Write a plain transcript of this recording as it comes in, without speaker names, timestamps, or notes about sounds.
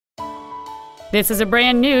This is a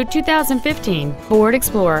brand new 2015 Ford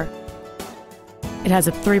Explorer. It has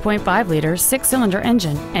a 3.5-liter six-cylinder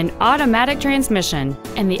engine, an automatic transmission,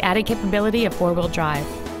 and the added capability of four-wheel drive.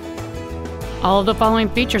 All of the following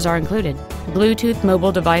features are included: Bluetooth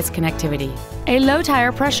mobile device connectivity, a low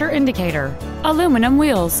tire pressure indicator, aluminum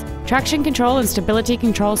wheels, traction control and stability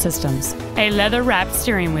control systems, a leather-wrapped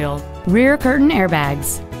steering wheel, rear curtain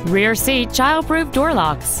airbags, rear seat child-proof door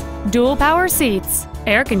locks, dual power seats,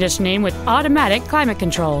 air conditioning with automatic climate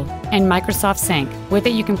control, and Microsoft Sync. With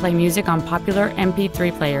it, you can play music on popular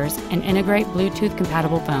MP3 players and integrate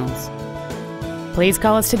Bluetooth-compatible phones. Please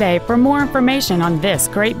call us today for more information on this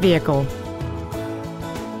great vehicle.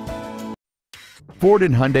 Ford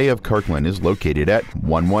and Hyundai of Kirkland is located at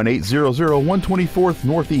 11800 124th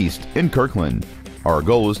Northeast in Kirkland. Our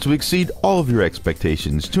goal is to exceed all of your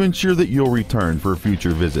expectations to ensure that you'll return for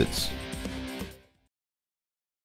future visits.